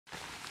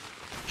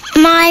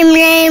My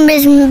name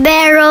is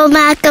Garrett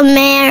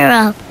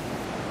McNamara.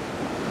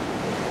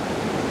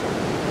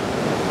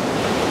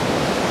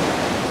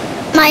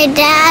 My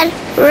dad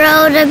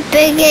rode the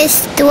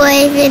biggest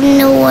wave in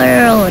the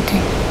world.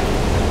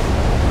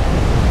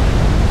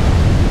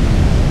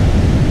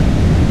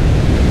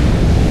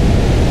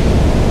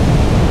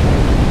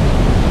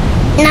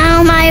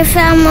 Now my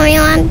family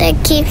wants to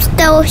keep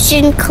the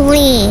ocean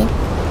clean.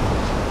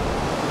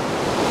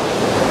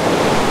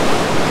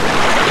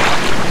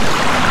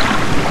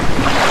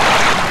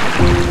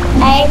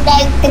 I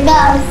like to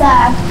go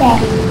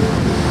surfing.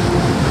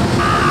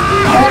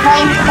 I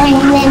like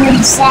playing in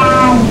the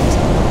sand.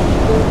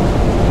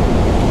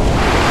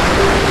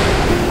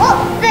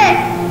 Whoop there,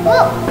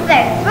 whoop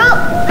there, whoop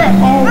there.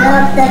 I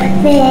love the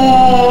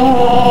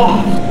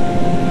fish.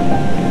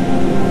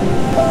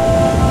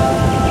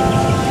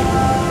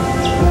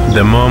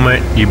 The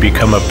moment you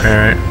become a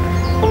parent,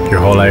 your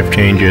whole life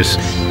changes.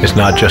 It's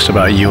not just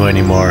about you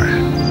anymore.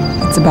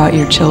 It's about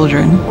your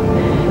children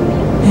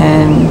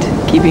and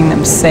keeping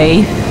them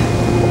safe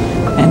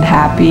and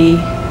happy.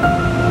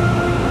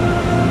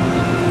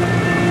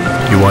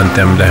 You want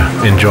them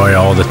to enjoy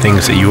all the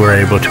things that you were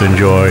able to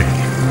enjoy.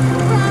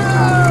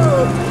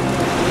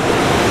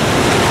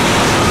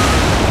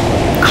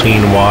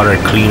 Clean water,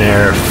 clean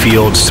air,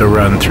 fields to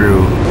run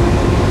through.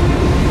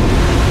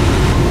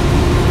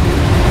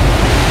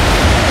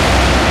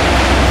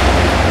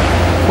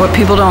 What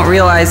people don't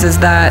realize is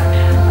that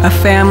a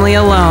family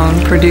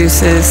alone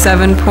produces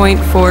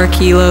 7.4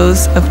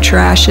 kilos of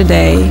trash a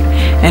day,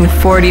 and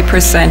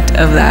 40%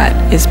 of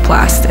that is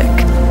plastic.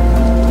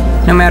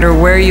 No matter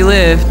where you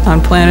live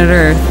on planet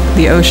Earth,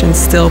 the ocean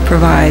still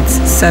provides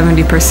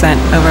 70%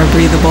 of our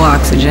breathable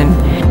oxygen.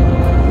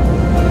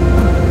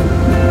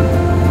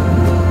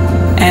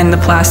 And the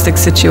plastic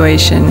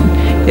situation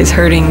is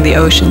hurting the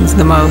oceans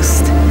the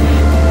most.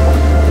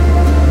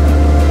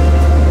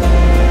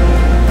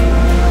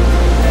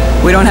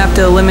 We don't have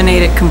to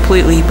eliminate it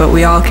completely, but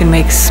we all can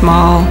make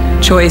small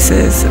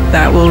choices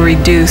that will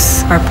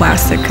reduce our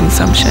plastic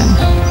consumption.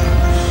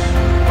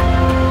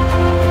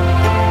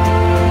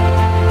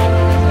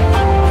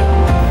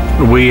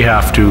 We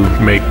have to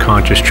make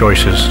conscious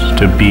choices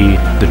to be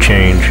the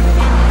change.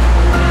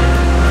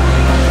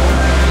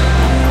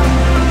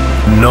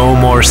 No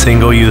more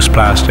single-use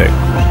plastic.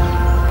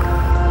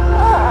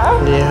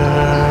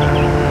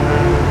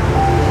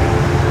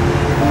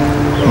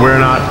 We're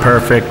not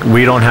perfect.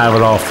 We don't have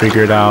it all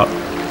figured out.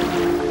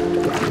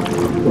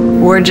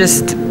 We're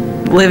just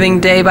living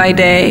day by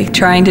day,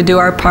 trying to do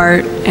our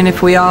part, and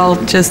if we all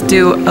just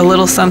do a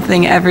little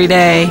something every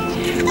day,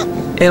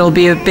 it'll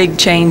be a big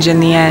change in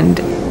the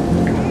end.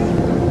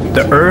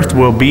 The earth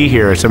will be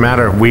here. It's a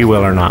matter of we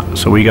will or not.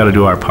 So we got to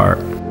do our part.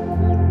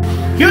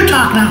 You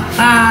talk now.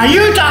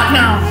 You talk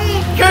now.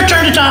 Your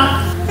turn to talk.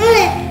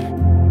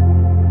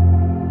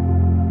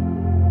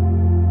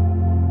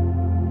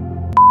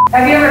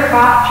 Have you ever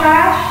caught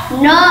trash?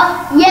 No,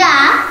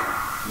 yeah.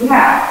 You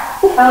have.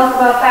 Tell us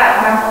about that.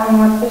 What happened when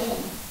you went fishing?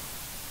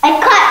 I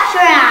caught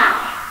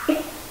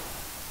trash.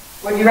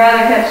 Would you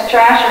rather catch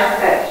trash or a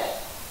fish?